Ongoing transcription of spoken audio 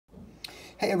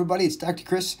Hey everybody, it's Dr.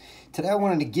 Chris. Today I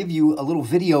wanted to give you a little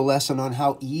video lesson on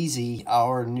how easy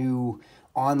our new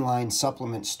online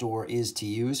supplement store is to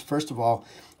use. First of all,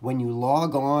 when you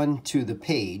log on to the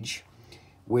page,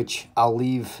 which I'll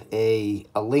leave a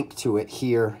link to it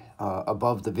here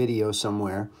above the video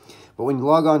somewhere, but when you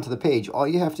log on to the page, all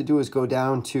you have to do is go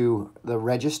down to the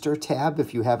Register tab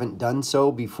if you haven't done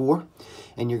so before,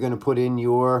 and you're going to put in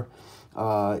your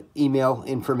email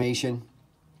information.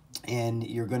 And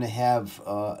you're going to have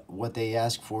what they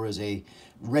ask for is a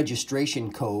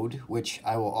registration code, which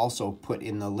I will also put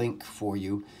in the link for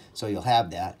you, so you'll have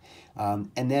that.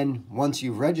 And then once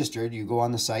you've registered, you go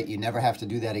on the site. You never have to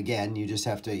do that again. You just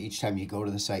have to, each time you go to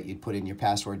the site, you put in your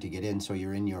password to get in, so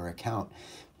you're in your account.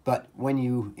 But when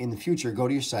you, in the future, go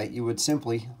to your site, you would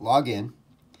simply log in,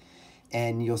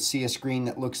 and you'll see a screen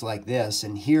that looks like this.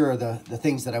 And here are the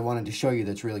things that I wanted to show you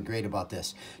that's really great about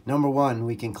this. Number one,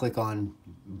 we can click on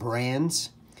brands,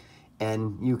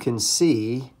 and you can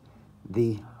see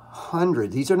the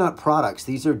hundreds. These are not products.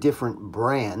 These are different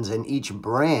brands, and each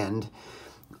brand,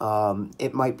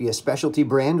 it might be a specialty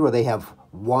brand where they have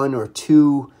one or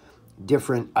two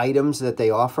different items that they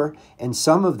offer, and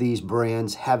some of these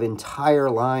brands have entire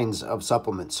lines of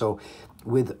supplements. So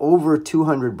with over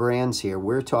 200 brands here,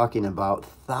 we're talking about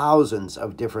thousands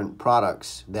of different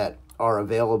products that are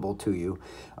available to you.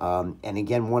 And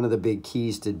again, one of the big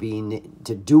keys to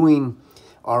doing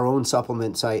our own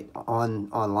supplement site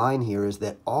online here is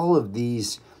that all of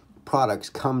these products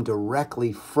come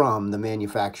directly from the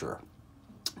manufacturer.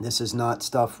 This is not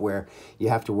stuff where you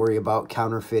have to worry about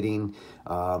counterfeiting,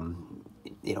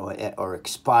 or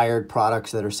expired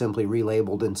products that are simply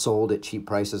relabeled and sold at cheap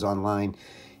prices online.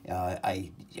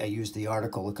 I used the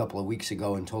article a couple of weeks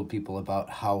ago and told people about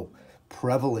how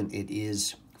prevalent it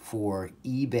is for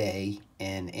eBay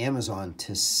and Amazon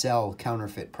to sell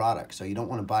counterfeit products. So you don't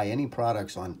want to buy any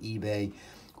products on eBay,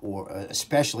 or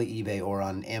especially eBay or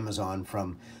on Amazon,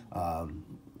 from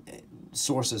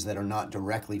sources that are not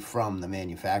directly from the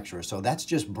manufacturer. So that's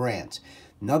just brands.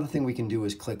 Another thing we can do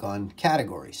is click on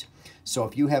categories. So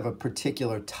if you have a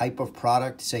particular type of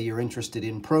product, say you're interested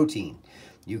in protein,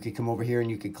 you could come over here and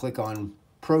you could click on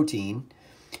protein,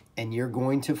 and you're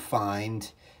going to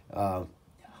find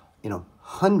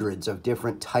hundreds of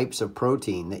different types of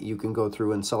protein that you can go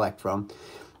through and select from.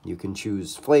 You can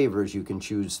choose flavors, you can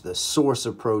choose the source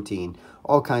of protein,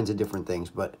 all kinds of different things.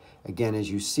 But again,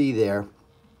 as you see there,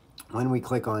 when we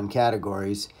click on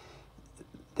categories,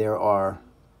 there are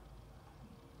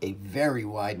a very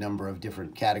wide number of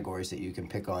different categories that you can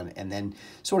pick on, and then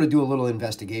sort of do a little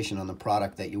investigation on the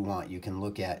product that you want. You can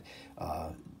look at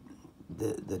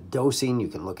the dosing, you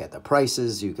can look at the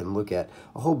prices, you can look at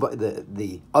a whole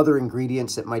the other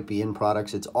ingredients that might be in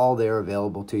products. It's all there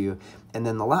available to you. And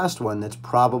then the last one that's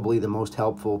probably the most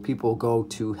helpful, people go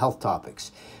to health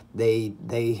topics. They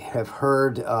have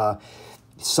heard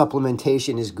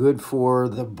supplementation is good for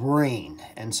the brain,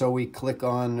 and so we click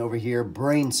on over here,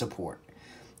 brain support.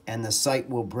 And the site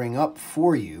will bring up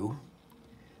for you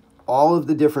all of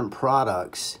the different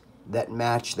products that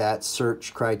match that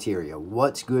search criteria.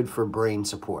 What's good for brain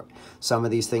support? Some of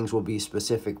these things will be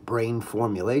specific brain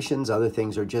formulations. Other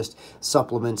things are just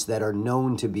supplements that are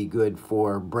known to be good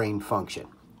for brain function.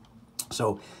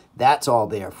 So that's all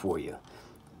there for you.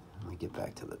 Let me get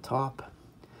back to the top.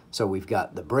 So we've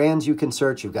got the brands you can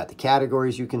search, you've got the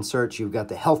categories you can search, you've got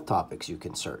the health topics you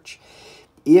can search.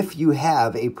 If you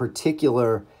have a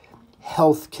particular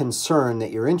health concern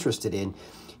that you're interested in,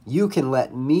 you can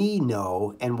let me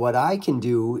know, and what I can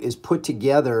do is put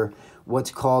together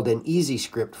what's called an easy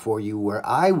script for you, where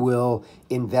I will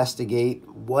investigate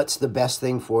what's the best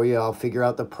thing for you. I'll figure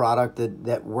out the product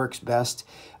that works best,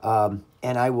 and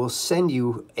I will send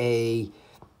you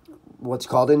what's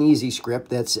called an easy script.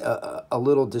 That's a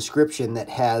little description that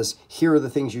has, here are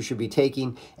the things you should be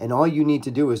taking, and all you need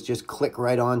to do is just click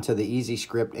right on to the easy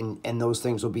script, and those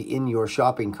things will be in your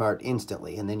shopping cart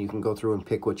instantly, and then you can go through and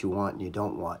pick what you want and you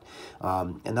don't want.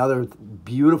 Another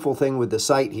beautiful thing with the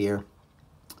site here,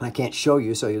 I can't show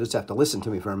you, so you just have to listen to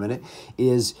me for a minute,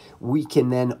 is we can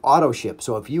then auto ship.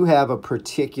 So if you have a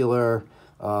particular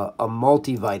a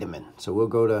multivitamin, so we'll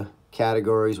go to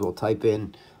categories, we'll type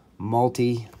in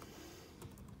multivitamin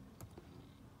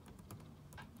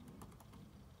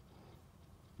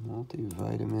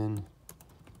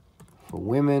for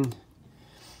women.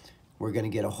 We're going to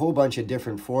get a whole bunch of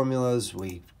different formulas.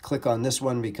 We click on this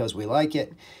one because we like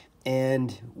it,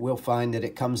 and we'll find that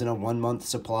it comes in a 1-month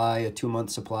supply, a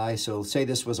 2-month supply. So say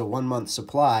this was a 1-month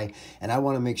supply, and I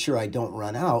want to make sure I don't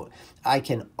run out. I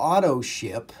can auto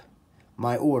ship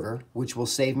my order, which will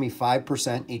save me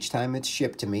 5% each time it's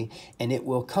shipped to me, and it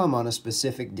will come on a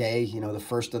specific day, you know, the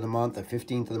 1st of the month, the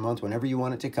 15th of the month, whenever you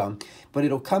want it to come, but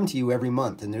it'll come to you every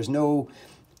month, and there's no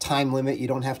time limit. You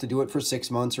don't have to do it for 6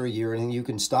 months or a year, and you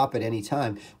can stop at any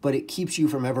time, but it keeps you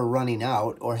from ever running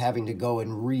out or having to go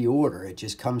and reorder. It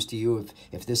just comes to you.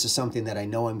 If this is something that I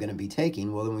know I'm going to be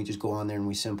taking, well, then we just go on there and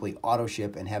we simply auto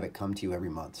ship and have it come to you every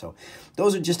month. So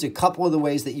those are just a couple of the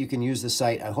ways that you can use the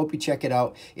site. I hope you check it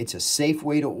out. It's a safe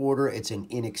way to order. It's an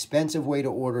inexpensive way to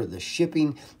order. The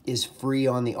shipping is free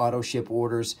on the auto ship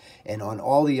orders, and on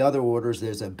all the other orders,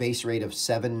 there's a base rate of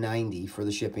 $7.90 for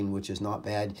the shipping, which is not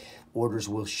bad. Orders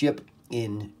will ship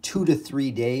in 2 to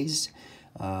 3 days.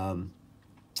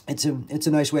 It's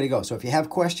a nice way to go. So if you have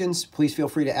questions, please feel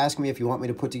free to ask me. If you want me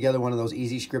to put together one of those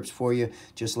easy scripts for you,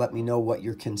 just let me know what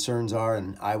your concerns are,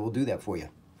 and I will do that for you.